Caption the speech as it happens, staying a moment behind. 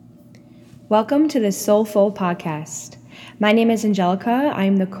Welcome to the Soulfull Podcast. My name is Angelica.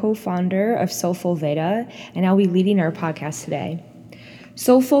 I'm the co-founder of Soulfull Veda, and I'll be leading our podcast today.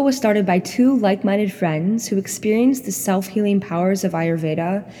 Soulfull was started by two like-minded friends who experienced the self-healing powers of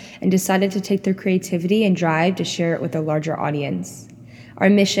Ayurveda and decided to take their creativity and drive to share it with a larger audience. Our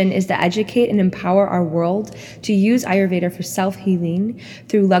mission is to educate and empower our world to use Ayurveda for self-healing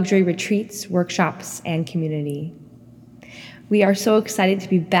through luxury retreats, workshops, and community. We are so excited to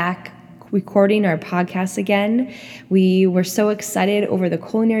be back recording our podcast again. We were so excited over the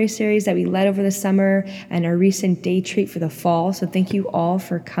culinary series that we led over the summer and our recent day treat for the fall, so thank you all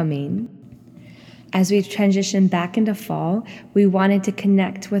for coming. As we transition back into fall, we wanted to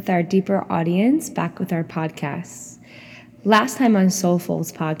connect with our deeper audience back with our podcasts. Last time on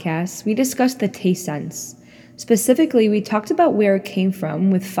Soulfull's podcast, we discussed the taste sense. Specifically, we talked about where it came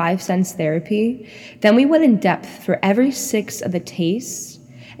from with 5 sense therapy. Then we went in depth for every 6 of the tastes.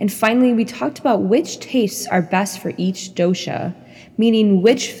 And finally, we talked about which tastes are best for each dosha, meaning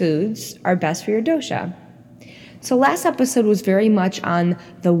which foods are best for your dosha. So last episode was very much on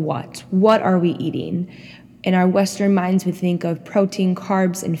the what. What are we eating? In our Western minds, we think of protein,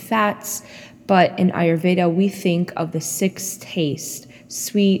 carbs, and fats. But in Ayurveda, we think of the 6 tastes: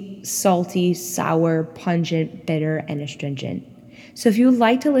 sweet, salty, sour, pungent, bitter, and astringent. So if you would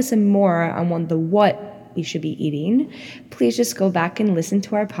like to listen more on the what we should be eating, please just go back and listen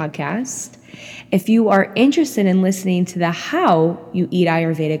to our podcast. If you are interested in listening to the how you eat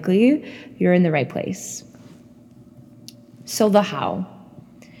Ayurvedically, you're in the right place. So the how.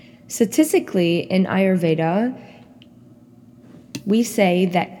 Statistically, in Ayurveda, we say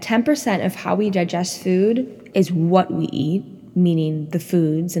that 10% of how we digest food is what we eat, meaning the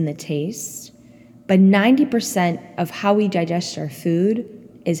foods and the tastes, but 90% of how we digest our food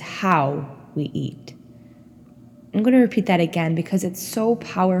is how we eat. I'm going to repeat that again because it's so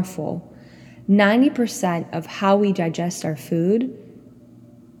powerful. 90% of how we digest our food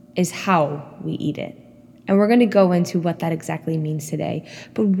is how we eat it. And we're going to go into what that exactly means today.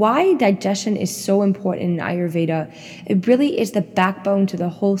 But why digestion is so important in Ayurveda, it really is the backbone to the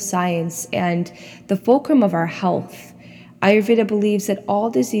whole science and the fulcrum of our health. Ayurveda believes that all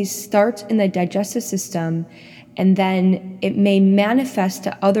disease starts in the digestive system, and then it may manifest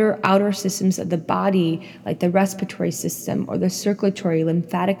to other outer systems of the body, like the respiratory system or the circulatory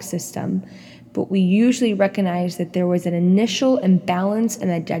lymphatic system. But we usually recognize that there was an initial imbalance in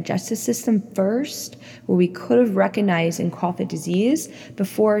the digestive system first, where we could have recognized and called it disease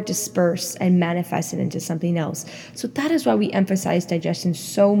before it dispersed and manifested into something else. So that is why we emphasize digestion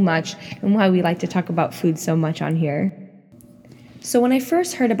so much and why we like to talk about food so much on here. So when I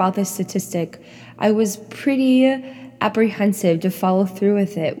first heard about this statistic, I was pretty apprehensive to follow through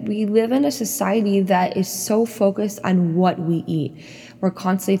with it. We live in a society that is so focused on what we eat. We're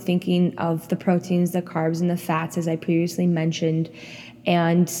constantly thinking of the proteins, the carbs, and the fats, as I previously mentioned,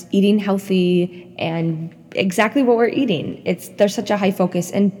 and eating healthy and exactly what we're eating. There's such a high focus.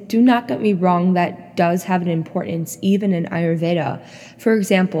 And do not get me wrong, that does have an importance even in Ayurveda. For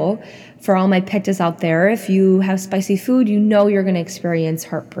example, for all my pittas out there, if you have spicy food, you know you're going to experience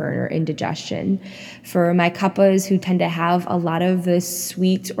heartburn or indigestion. For my kappas who tend to have a lot of the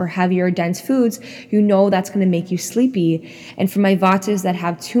sweet or heavier dense foods, you know that's going to make you sleepy. And for my vatas that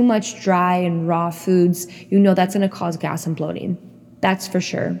have too much dry and raw foods, you know that's going to cause gas and bloating. That's for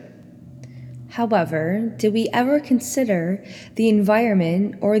sure. However, did we ever consider the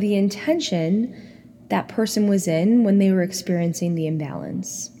environment or the intention that person was in when they were experiencing the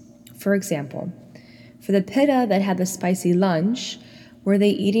imbalance? For example, for the pitta that had the spicy lunch, were they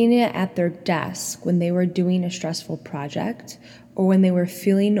eating it at their desk when they were doing a stressful project or when they were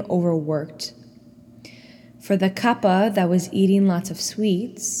feeling overworked? For the kappa that was eating lots of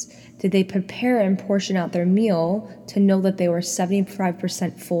sweets, did they prepare and portion out their meal to know that they were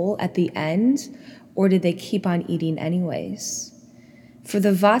 75% full at the end, or did they keep on eating anyways? For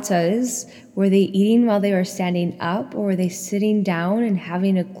the vatas, were they eating while they were standing up, or were they sitting down and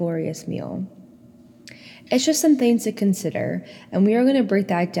having a glorious meal? It's just some things to consider, and we are going to break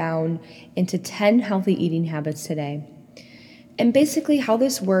that down into 10 healthy eating habits today. And basically how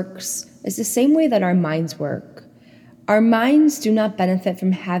this works is the same way that our minds work. Our minds do not benefit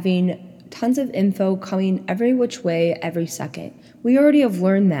from having tons of info coming every which way every second. We already have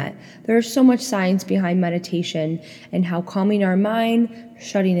learned that. There is so much science behind meditation and how calming our mind,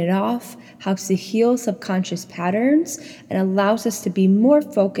 shutting it off, helps to heal subconscious patterns and allows us to be more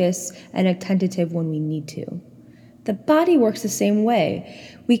focused and attentive when we need to. The body works the same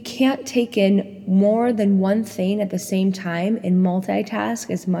way. We can't take in more than one thing at the same time and multitask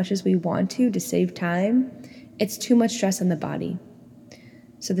as much as we want to save time. It's too much stress on the body.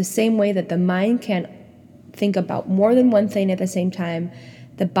 So the same way that the mind can't think about more than one thing at the same time,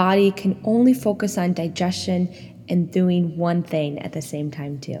 the body can only focus on digestion and doing one thing at the same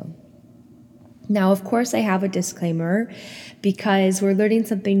time too. Now, of course, I have a disclaimer because we're learning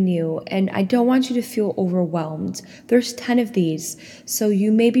something new and I don't want you to feel overwhelmed. There's 10 of these, so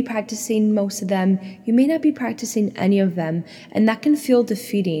you may be practicing most of them, you may not be practicing any of them, and that can feel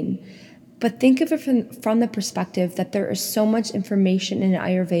defeating. But think of it from the perspective that there is so much information in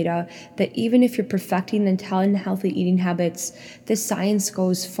Ayurveda that even if you're perfecting the 10 healthy eating habits, the science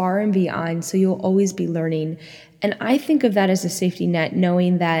goes far and beyond, so you'll always be learning. And I think of that as a safety net,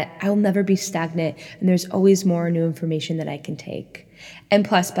 knowing that I'll never be stagnant and there's always more new information that I can take. And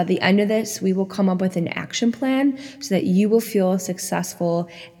plus, by the end of this, we will come up with an action plan so that you will feel successful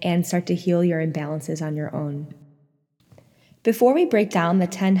and start to heal your imbalances on your own. Before we break down the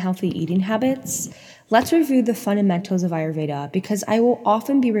 10 healthy eating habits, let's review the fundamentals of Ayurveda because I will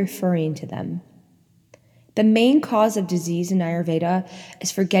often be referring to them. The main cause of disease in Ayurveda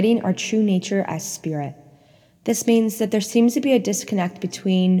is forgetting our true nature as spirit. This means that there seems to be a disconnect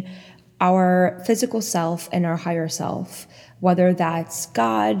between our physical self and our higher self, whether that's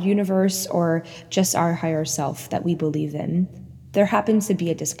God, universe, or just our higher self that we believe in. There happens to be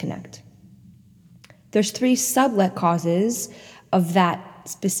a disconnect. There's 3 sublet causes of that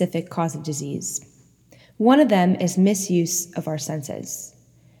specific cause of disease. One of them is misuse of our senses.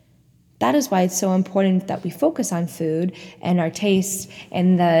 That is why it's so important that we focus on food and our taste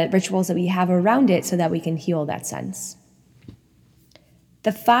and the rituals that we have around it so that we can heal that sense.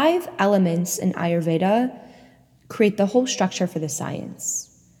 The 5 elements in Ayurveda create the whole structure for the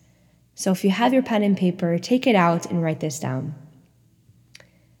science. So if you have your pen and paper, take it out and write this down.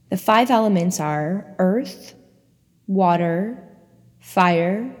 The 5 elements are earth, water,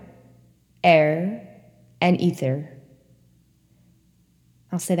 fire, air, and ether.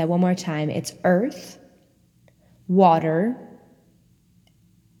 I'll say that one more time. It's earth, water,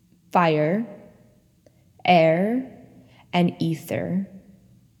 fire, air, and ether.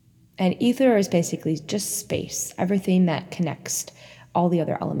 And ether is basically just space, everything that connects all the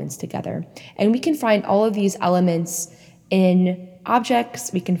other elements together. And we can find all of these elements in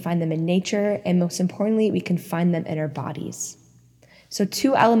objects, we can find them in nature, and most importantly, we can find them in our bodies. So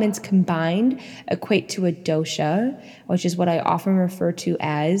 2 elements combined equate to a dosha, which is what I often refer to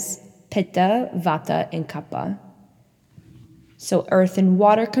as Pitta, Vata, and Kapha. So earth and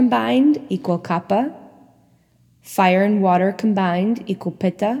water combined equal Kapha, fire and water combined equal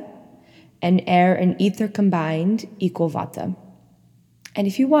Pitta, and air and ether combined equal Vata. And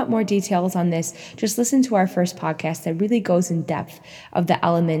if you want more details on this, just listen to our first podcast that really goes in depth of the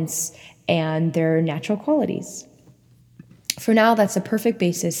elements and their natural qualities. For now, that's a perfect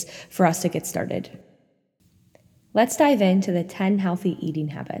basis for us to get started. Let's dive into the 10 healthy eating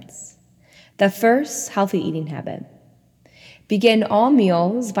habits. The first healthy eating habit. Begin all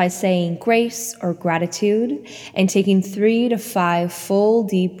meals by saying grace or gratitude and taking 3 to 5 full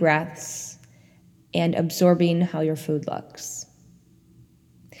deep breaths and absorbing how your food looks.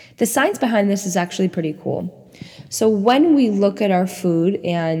 The science behind this is actually pretty cool. So when we look at our food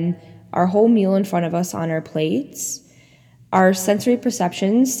and our whole meal in front of us on our plates, our sensory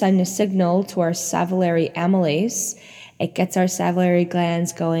perceptions send a signal to our salivary amylase. It gets our salivary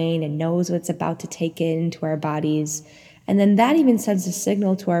glands going and knows what's about to take into our bodies. And then that even sends a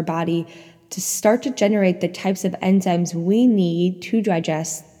signal to our body to start to generate the types of enzymes we need to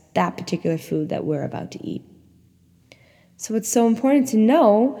digest that particular food that we're about to eat. So it's so important to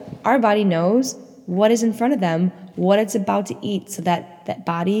know our body knows what is in front of them, what it's about to eat, so that that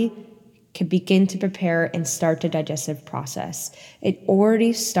body can begin to prepare and start the digestive process. It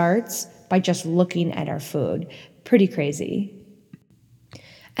already starts by just looking at our food. Pretty crazy.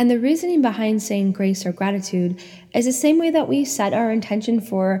 And the reasoning behind saying grace or gratitude is the same way that we set our intention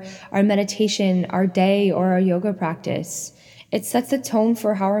for our meditation, our day, or our yoga practice. It sets the tone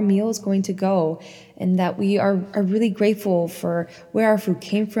for how our meal is going to go, and that we are really grateful for where our food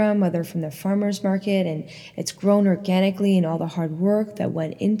came from, whether from the farmer's market and it's grown organically and all the hard work that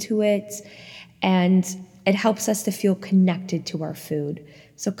went into it. And it helps us to feel connected to our food.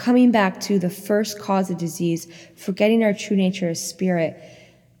 So coming back to the first cause of disease, forgetting our true nature as spirit,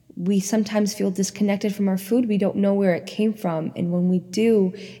 we sometimes feel disconnected from our food. We don't know where it came from. And when we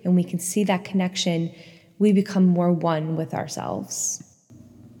do, and we can see that connection, we become more one with ourselves.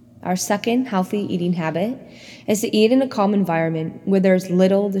 Our second healthy eating habit is to eat in a calm environment where there's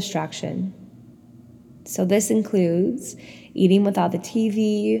little distraction. So this includes eating without the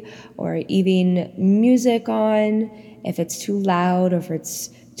TV or even music on if it's too loud or if it's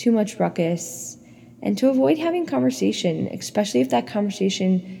too much ruckus. and to avoid having conversation, especially if that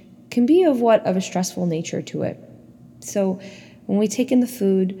conversation can be of a stressful nature to it. So when we take in the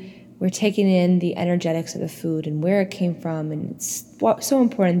food, we're taking in the energetics of the food and where it came from, and it's so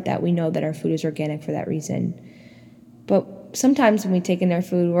important that we know that our food is organic for that reason. But sometimes when we take in our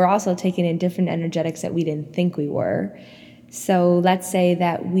food, we're also taking in different energetics that we didn't think we were. So let's say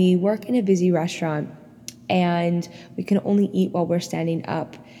that we work in a busy restaurant and we can only eat while we're standing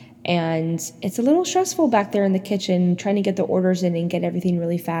up. And it's a little stressful back there in the kitchen trying to get the orders in and get everything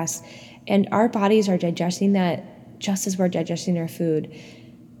really fast. And our bodies are digesting that just as we're digesting our food.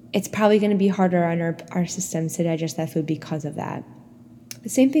 It's probably going to be harder on our systems to digest that food because of that. The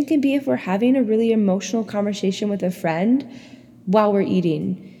same thing can be if we're having a really emotional conversation with a friend while we're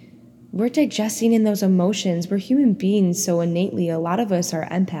eating. We're digesting in those emotions. We're human beings, so innately, a lot of us are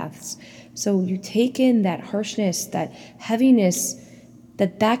empaths. So you take in that harshness, that heaviness,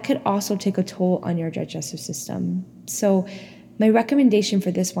 that could also take a toll on your digestive system. So my recommendation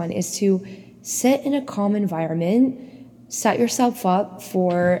for this one is to sit in a calm environment. Set yourself up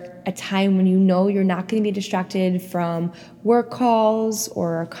for a time when you know you're not going to be distracted from work calls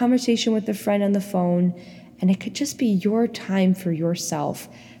or a conversation with a friend on the phone, and it could just be your time for yourself.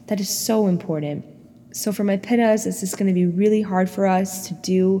 That is so important. So for my pittas, this is going to be really hard for us to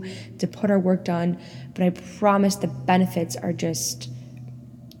do, to put our work done, but I promise the benefits are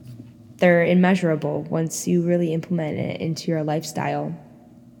they're immeasurable once you really implement it into your lifestyle.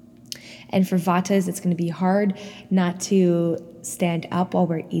 And for vatas, it's going to be hard not to stand up while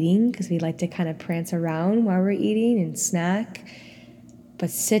we're eating because we like to kind of prance around while we're eating and snack. But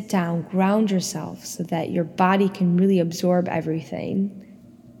sit down, ground yourself so that your body can really absorb everything.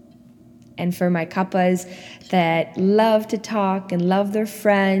 And for my kappas that love to talk and love their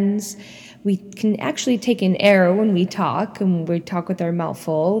friends, we can actually take in air when we talk, and we talk with our mouth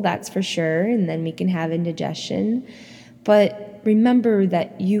full, that's for sure, and then we can have indigestion. But remember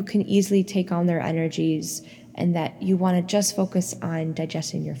that you can easily take on their energies and that you want to just focus on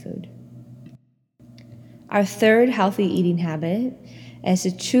digesting your food. Our third healthy eating habit is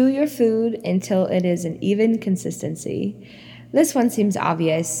to chew your food until it is an even consistency. This one seems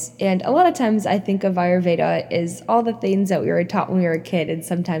obvious, and a lot of times I think of Ayurveda as all the things that we were taught when we were a kid, and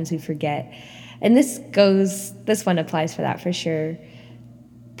sometimes we forget. And this one applies for that for sure.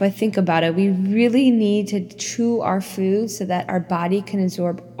 But think about it, we really need to chew our food so that our body can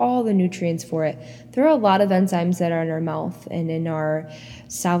absorb all the nutrients for it. There are a lot of enzymes that are in our mouth and in our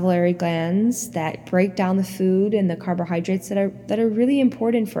salivary glands that break down the food and the carbohydrates that are really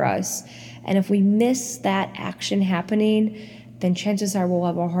important for us. And if we miss that action happening, then chances are we'll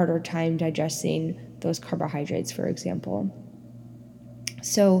have a harder time digesting those carbohydrates, for example.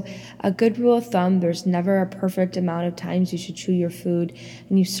 So a good rule of thumb, there's never a perfect amount of times you should chew your food,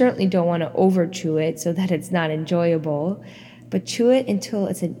 and you certainly don't want to over chew it so that it's not enjoyable, but chew it until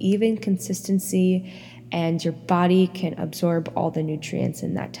it's an even consistency and your body can absorb all the nutrients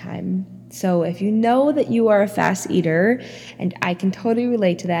in that time. So if you know that you are a fast eater, and I can totally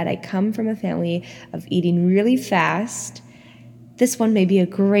relate to that, I come from a family of eating really fast, this one may be a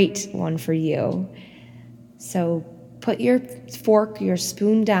great one for you. So put your fork, your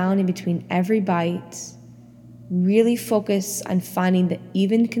spoon down in between every bite. Really focus on finding the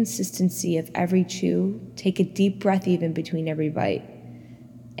even consistency of every chew. Take a deep breath even between every bite.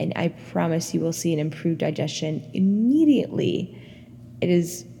 And I promise you will see an improved digestion immediately.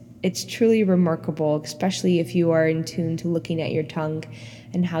 It's truly remarkable, especially if you are in tune to looking at your tongue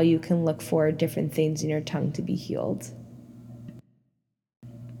and how you can look for different things in your tongue to be healed.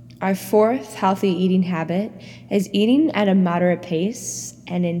 Our fourth healthy eating habit is eating at a moderate pace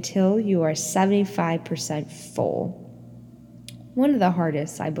and until you are 75% full. One of the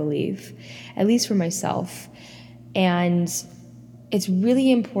hardest, I believe, at least for myself. And it's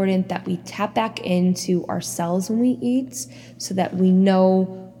really important that we tap back into ourselves when we eat so that we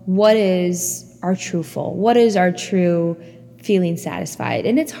know what is our true full, what is our true feeling satisfied.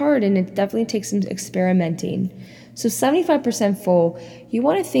 And it's hard, and it definitely takes some experimenting. So 75% full, you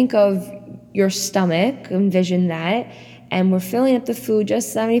want to think of your stomach, envision that, and we're filling up the food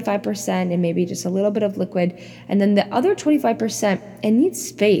just 75% and maybe just a little bit of liquid. And then the other 25%, it needs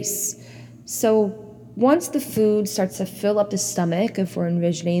space. So once the food starts to fill up the stomach, if we're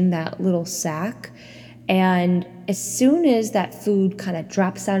envisioning that little sack, and as soon as that food kind of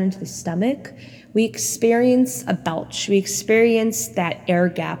drops down into the stomach, we experience a belch. We experience that air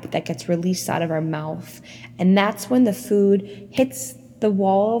gap that gets released out of our mouth. And that's when the food hits the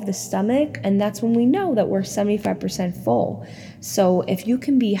wall of the stomach, and that's when we know that we're 75% full. So if you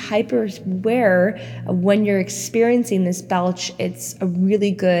can be hyper aware of when you're experiencing this belch, it's a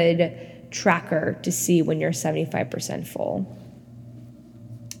really good tracker to see when you're 75% full.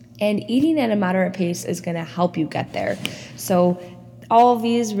 And eating at a moderate pace is going to help you get there. So all of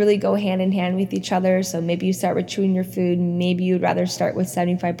these really go hand in hand with each other. So maybe you start with chewing your food. Maybe you'd rather start with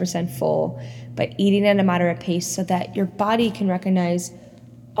 75% full, but eating at a moderate pace so that your body can recognize,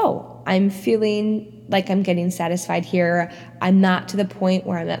 oh, I'm feeling like I'm getting satisfied here. I'm not to the point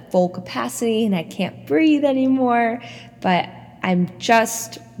where I'm at full capacity and I can't breathe anymore, but I'm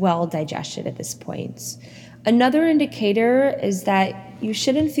just well digested at this point. Another indicator is that you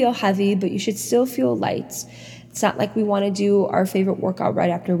shouldn't feel heavy, but you should still feel light. It's not like we want to do our favorite workout right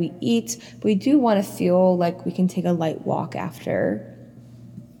after we eat, but we do want to feel like we can take a light walk after.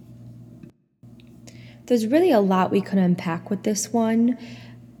 There's really a lot we could unpack with this one.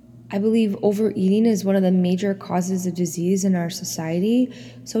 I believe overeating is one of the major causes of disease in our society,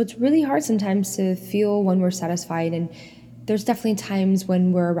 so it's really hard sometimes to feel when we're satisfied, and there's definitely times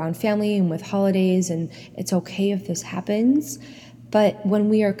when we're around family and with holidays, and it's okay if this happens. But when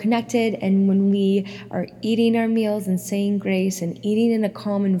we are connected and when we are eating our meals and saying grace and eating in a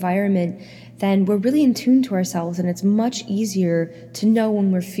calm environment, then we're really in tune to ourselves, and it's much easier to know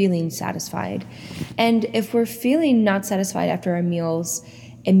when we're feeling satisfied. And if we're feeling not satisfied after our meals,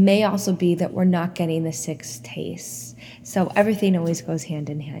 it may also be that we're not getting the 6 tastes. So everything always goes hand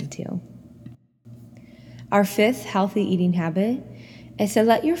in hand too. Our 5th healthy eating habit is to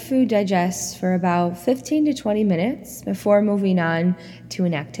let your food digest for about 15 to 20 minutes before moving on to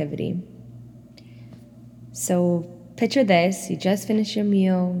an activity. So picture this, you just finished your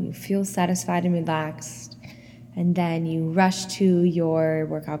meal, you feel satisfied and relaxed, and then you rush to your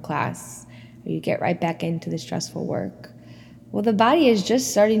workout class, or you get right back into the stressful work. Well, the body is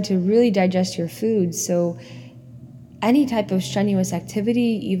just starting to really digest your food, so any type of strenuous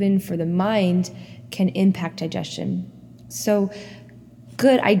activity, even for the mind, can impact digestion. So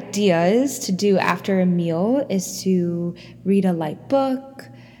good ideas to do after a meal is to read a light book,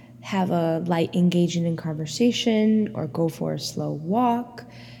 have a light engagement in conversation, or go for a slow walk.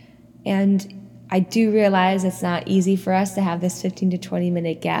 And I do realize it's not easy for us to have this 15 to 20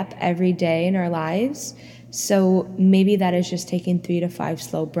 minute gap every day in our lives. So maybe that is just taking 3 to 5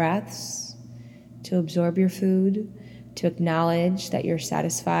 slow breaths to absorb your food, to acknowledge that you're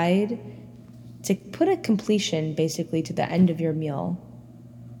satisfied, to put a completion basically to the end of your meal,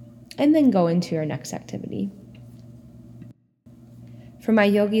 and then go into your next activity. For my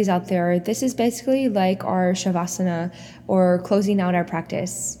yogis out there, this is basically like our shavasana or closing out our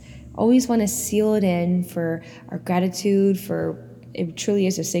practice. Always want to seal it in for our gratitude, for it truly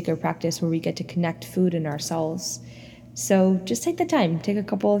is a sacred practice where we get to connect food and ourselves. So just take the time, take a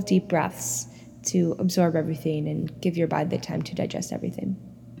couple of deep breaths to absorb everything and give your body the time to digest everything.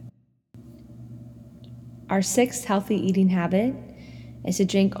 Our 6th healthy eating habit is to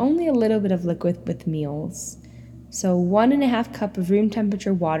drink only a little bit of liquid with meals. So 1.5 cups of room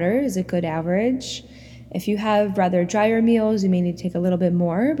temperature water is a good average. If you have rather drier meals, you may need to take a little bit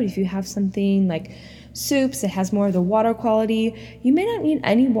more, but if you have something like soups that has more of the water quality, you may not need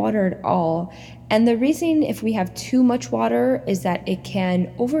any water at all. And the reason if we have too much water is that it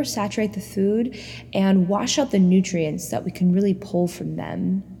can oversaturate the food and wash out the nutrients that we can really pull from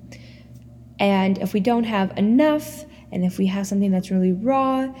them. And if we don't have enough, and if we have something that's really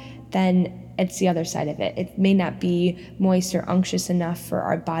raw, then it's the other side of it. It may not be moist or unctuous enough for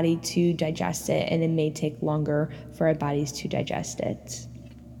our body to digest it, and it may take longer for our bodies to digest it.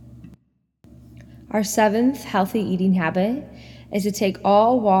 Our 7th healthy eating habit is to take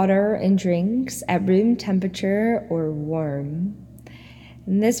all water and drinks at room temperature or warm.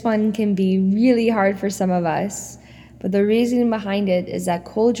 And this one can be really hard for some of us, but the reason behind it is that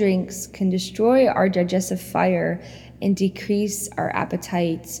cold drinks can destroy our digestive fire and decrease our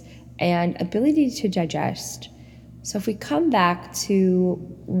appetite and ability to digest. So if we come back to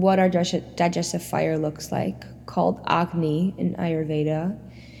what our digestive fire looks like, called Agni in Ayurveda,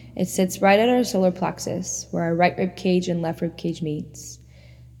 it sits right at our solar plexus, where our right rib cage and left rib cage meets.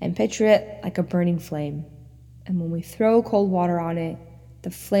 And picture it like a burning flame. And when we throw cold water on it,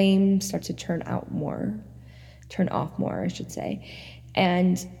 the flame starts to turn off more, I should say.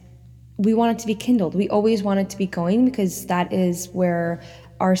 And we want it to be kindled. We always want it to be going because that is where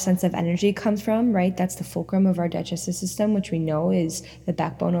our sense of energy comes from, right? That's the fulcrum of our digestive system, which we know is the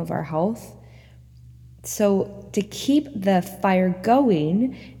backbone of our health. So to keep the fire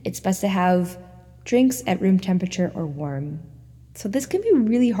going, it's best to have drinks at room temperature or warm. So this can be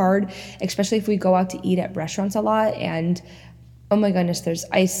really hard, especially if we go out to eat at restaurants a lot and oh my goodness, there's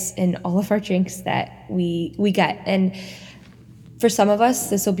ice in all of our drinks that we get. And for some of us,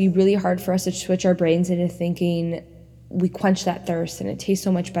 this will be really hard for us to switch our brains into thinking we quench that thirst, and it tastes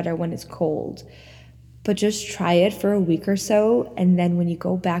so much better when it's cold. But just try it for a week or so, and then when you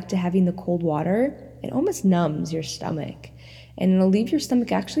go back to having the cold water, it almost numbs your stomach. And it'll leave your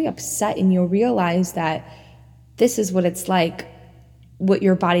stomach actually upset, and you'll realize that this is what it's like, what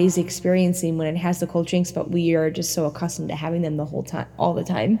your body's experiencing when it has the cold drinks, but we are just so accustomed to having them the whole time, all the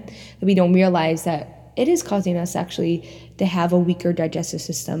time, that we don't realize that it is causing us actually to have a weaker digestive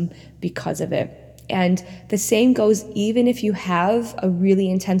system because of it. And the same goes even if you have a really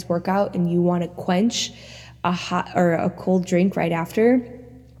intense workout and you want to quench a hot or a cold drink right after,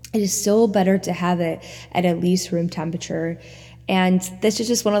 it is still better to have it at least room temperature. And this is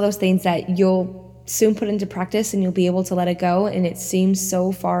just one of those things that you'll soon put into practice and you'll be able to let it go. And it seems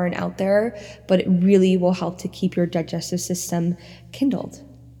so far and out there, but it really will help to keep your digestive system kindled.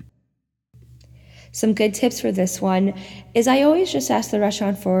 Some good tips for this one is I always just ask the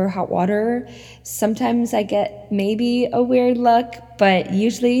restaurant for hot water. Sometimes I get maybe a weird look, but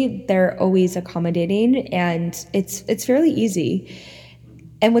usually they're always accommodating, and it's fairly easy.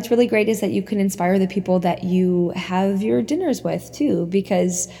 And what's really great is that you can inspire the people that you have your dinners with too,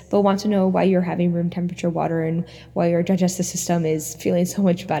 because they'll want to know why you're having room temperature water and why your digestive system is feeling so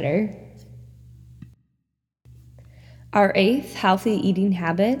much better. Our 8th healthy eating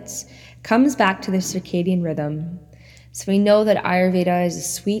habits comes back to the circadian rhythm. So we know that Ayurveda is a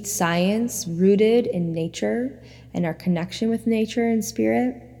sweet science rooted in nature and our connection with nature and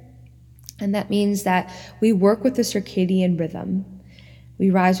spirit. And that means that we work with the circadian rhythm. We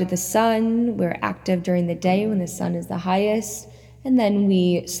rise with the sun, we're active during the day when the sun is the highest, and then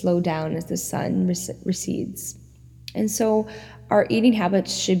we slow down as the sun recedes. And so our eating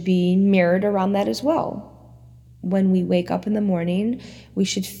habits should be mirrored around that as well. When we wake up in the morning, we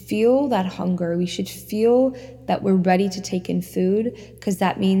should feel that hunger. We should feel that we're ready to take in food, because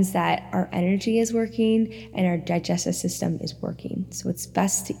that means that our energy is working and our digestive system is working. So it's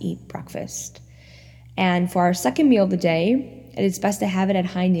best to eat breakfast. And for our second meal of the day, it is best to have it at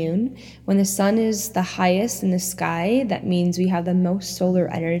high noon. When the sun is the highest in the sky, that means we have the most solar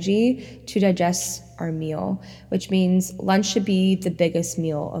energy to digest our meal, which means lunch should be the biggest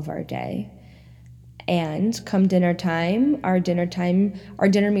meal of our day. And come dinner time, our dinner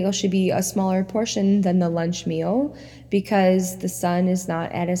meal should be a smaller portion than the lunch meal, because the sun is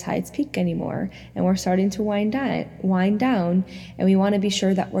not at its highest peak anymore, and we're starting to wind down, and we want to be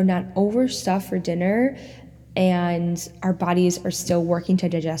sure that we're not overstuffed for dinner and our bodies are still working to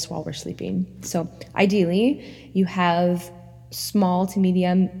digest while we're sleeping. So ideally, you have small to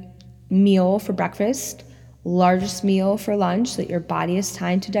medium meal for breakfast, largest meal for lunch so that your body has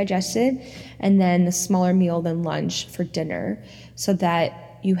time to digest it, and then the smaller meal than lunch for dinner so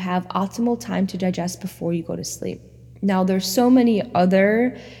that you have optimal time to digest before you go to sleep. Now, there's so many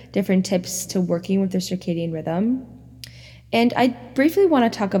other different tips to working with the circadian rhythm, and I briefly want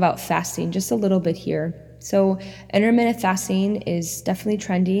to talk about fasting just a little bit here. So intermittent fasting is definitely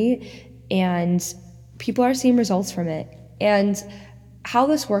trendy, and people are seeing results from it. And how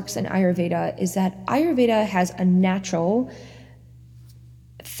this works in Ayurveda is that Ayurveda has a natural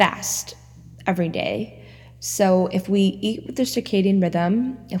fast every day. So if we eat with the circadian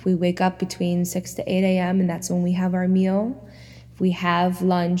rhythm, if we wake up between 6 to 8 a.m. and that's when we have our meal, if we have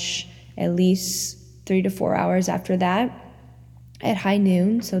lunch at least 3 to 4 hours after that at high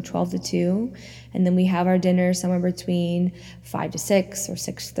noon, so 12 to 2, and then we have our dinner somewhere between 5 to 6 or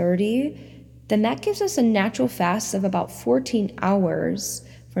 6:30, then that gives us a natural fast of about 14 hours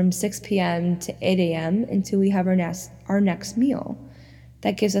from 6 p.m. to 8 a.m. until we have our next meal.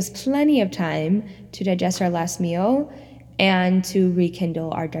 That gives us plenty of time to digest our last meal and to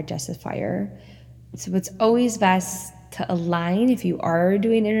rekindle our digestive fire. So it's always best to align, if you are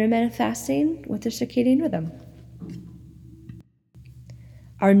doing intermittent fasting, with the circadian rhythm.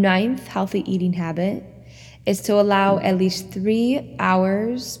 Our 9th healthy eating habit is to allow at least 3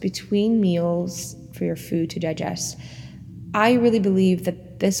 hours between meals for your food to digest. I really believe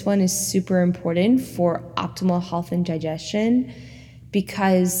that this one is super important for optimal health and digestion,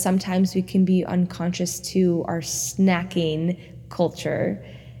 because sometimes we can be unconscious to our snacking culture.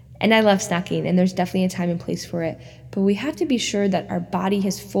 And I love snacking, and there's definitely a time and place for it. But we have to be sure that our body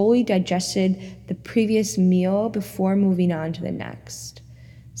has fully digested the previous meal before moving on to the next.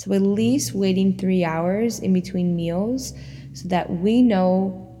 So at least waiting 3 hours in between meals so that we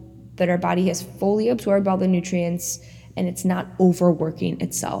know that our body has fully absorbed all the nutrients and it's not overworking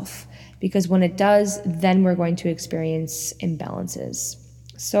itself. Because when it does, then we're going to experience imbalances.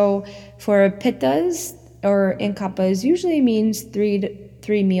 So for pittas or in kappas, usually means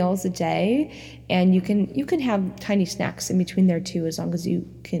three meals a day, and you can have tiny snacks in between there too, as long as you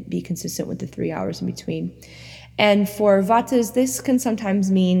can be consistent with the 3 hours in between. And for vatas, this can sometimes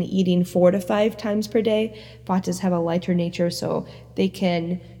mean eating 4 to 5 times per day. Vatas have a lighter nature, so they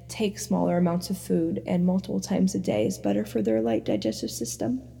can take smaller amounts of food, and multiple times a day is better for their light digestive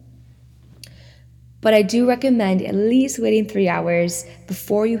system. But I do recommend at least waiting 3 hours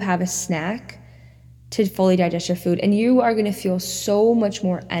before you have a snack to fully digest your food. And you are going to feel so much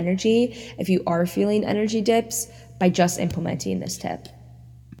more energy if you are feeling energy dips by just implementing this tip.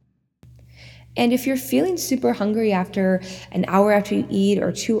 And if you're feeling super hungry after an hour after you eat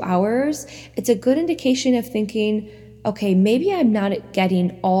or 2 hours, it's a good indication of thinking, okay, maybe I'm not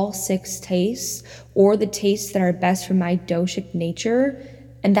getting all 6 tastes or the tastes that are best for my doshic nature,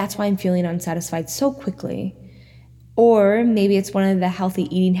 and that's why I'm feeling unsatisfied so quickly. Or maybe it's one of the healthy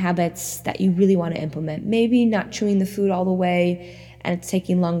eating habits that you really want to implement. Maybe not chewing the food all the way, and it's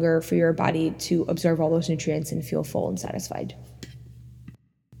taking longer for your body to absorb all those nutrients and feel full and satisfied.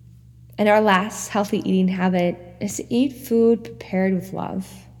 And our last healthy eating habit is to eat food prepared with love.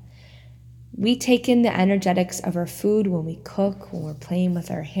 We take in the energetics of our food when we cook, when we're playing with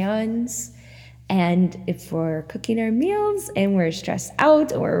our hands. And if we're cooking our meals and we're stressed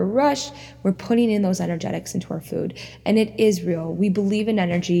out or rushed, we're putting in those energetics into our food. And it is real. We believe in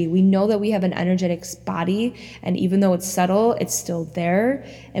energy. We know that we have an energetics body. And even though it's subtle, it's still there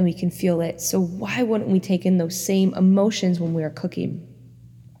and we can feel it. So why wouldn't we take in those same emotions when we are cooking?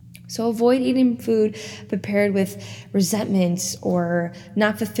 So avoid eating food prepared with resentment or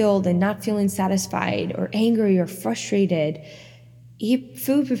not fulfilled and not feeling satisfied or angry or frustrated. Eat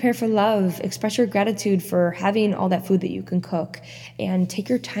food prepared for love. Express your gratitude for having all that food that you can cook, and take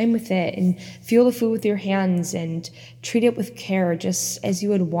your time with it and feel the food with your hands and treat it with care, just as you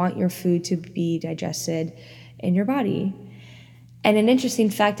would want your food to be digested in your body. And an interesting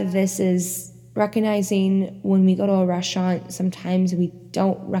fact of this is recognizing when we go to a restaurant, sometimes we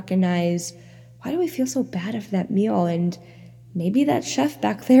don't recognize, why do we feel so bad after that meal? And maybe that chef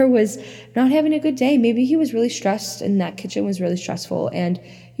back there was not having a good day. Maybe he was really stressed and that kitchen was really stressful. And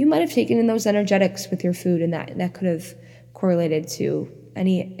you might have taken in those energetics with your food, and that could have correlated to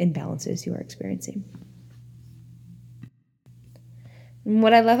any imbalances you are experiencing. And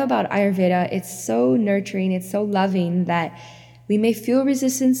what I love about Ayurveda, it's so nurturing, it's so loving that we may feel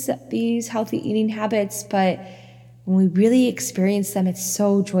resistance to these healthy eating habits, but when we really experience them, it's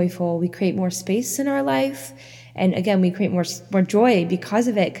so joyful. We create more space in our life. And again, we create more joy because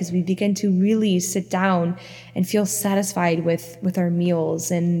of it, because we begin to really sit down and feel satisfied with our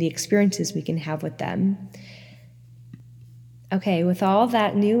meals and the experiences we can have with them. Okay, with all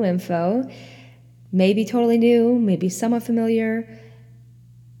that new info, maybe totally new, maybe somewhat familiar,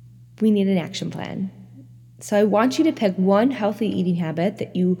 we need an action plan. So I want you to pick one healthy eating habit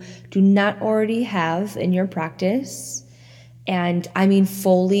that you do not already have in your practice, and I mean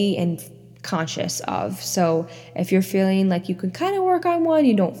fully and conscious of. So if you're feeling like you can kind of work on one,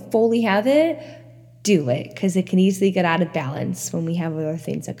 you don't fully have it, do it, because it can easily get out of balance when we have other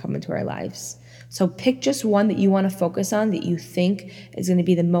things that come into our lives. So pick just one that you want to focus on, that you think is going to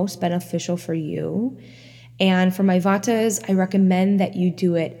be the most beneficial for you. And for my vatas, I recommend that you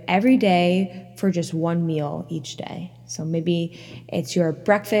do it every day for just one meal each day. So maybe it's your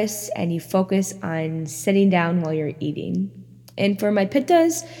breakfast and you focus on sitting down while you're eating. And for my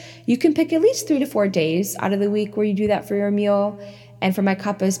pittas, you can pick at least 3 to 4 days out of the week where you do that for your meal. And for my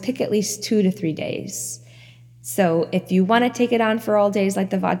kappas, pick at least 2 to 3 days. So if you want to take it on for all days like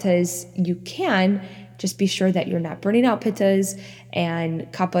the vatas, you can. Just be sure that you're not burning out pittas,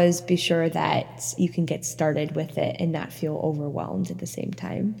 and kappas, be sure that you can get started with it and not feel overwhelmed at the same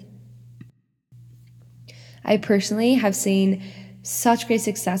time. I personally have seen such great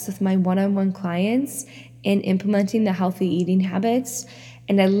success with my one-on-one clients in implementing the healthy eating habits,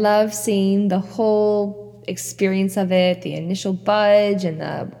 and I love seeing the whole experience of it, the initial budge and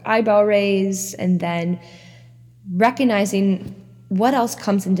the eyebrow raise, and then recognizing what else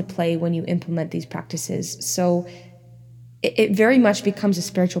comes into play when you implement these practices. So it very much becomes a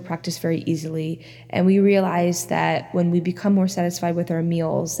spiritual practice very easily. And we realize that when we become more satisfied with our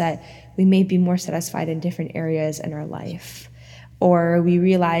meals, that we may be more satisfied in different areas in our life. Or we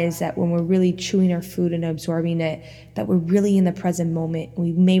realize that when we're really chewing our food and absorbing it, that we're really in the present moment.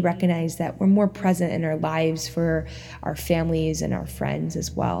 We may recognize that we're more present in our lives for our families and our friends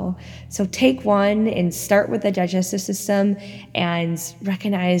as well. So take one and start with the digestive system and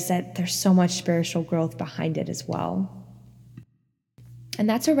recognize that there's so much spiritual growth behind it as well. And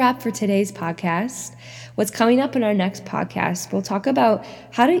that's a wrap for today's podcast. What's coming up in our next podcast, we'll talk about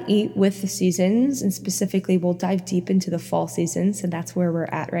how to eat with the seasons, and specifically we'll dive deep into the fall seasons, and that's where we're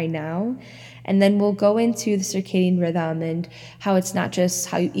at right now. And then we'll go into the circadian rhythm and how it's not just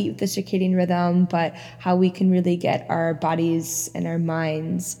how you eat with the circadian rhythm, but how we can really get our bodies and our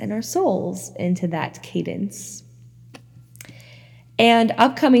minds and our souls into that cadence. And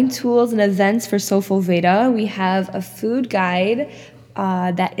upcoming tools and events for Soulfull Veda, we have a food guide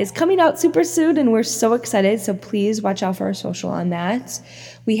that is coming out super soon, and we're so excited, so please watch out for our social on that.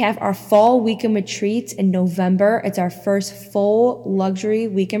 We have our fall weekend retreat in November. It's our first full luxury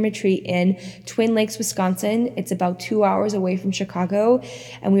weekend retreat in Twin Lakes, Wisconsin. It's about 2 hours away from Chicago,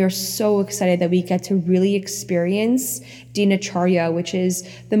 and we are so excited that we get to really experience Dinacharya, which is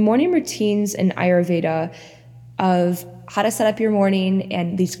the morning routines in Ayurveda of how to set up your morning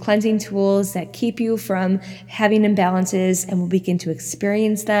and these cleansing tools that keep you from having imbalances, and we'll begin to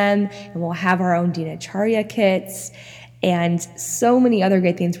experience them, and we'll have our own Dinacharya kits and so many other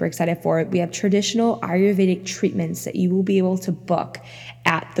great things we're excited for. We have traditional Ayurvedic treatments that you will be able to book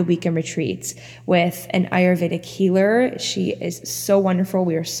at the weekend retreats with an Ayurvedic healer. She is so wonderful.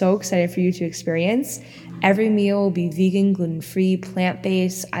 We are so excited for you to experience. Every meal will be vegan, gluten-free,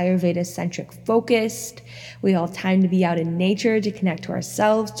 plant-based, Ayurveda-centric focused. We all have time to be out in nature, to connect to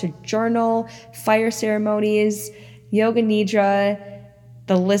ourselves, to journal, fire ceremonies, yoga nidra.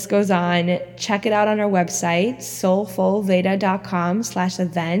 The list goes on. Check it out on our website,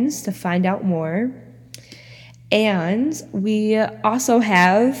 soulfullveda.com/events to find out more. And we also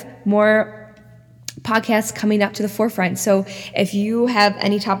have more podcasts coming up to the forefront. So if you have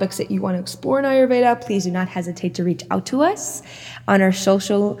any topics that you want to explore in Ayurveda, please do not hesitate to reach out to us on our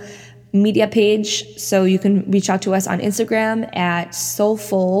social media page. So you can reach out to us on Instagram at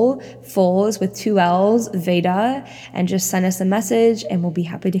Soulfull, Fulls with 2 L's, Veda, and just send us a message and we'll be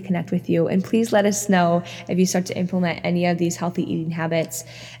happy to connect with you. And please let us know if you start to implement any of these healthy eating habits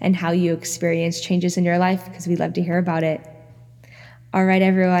and how you experience changes in your life, because we'd love to hear about it. All right,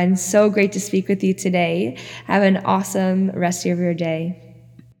 everyone. So great to speak with you today. Have an awesome rest of your day.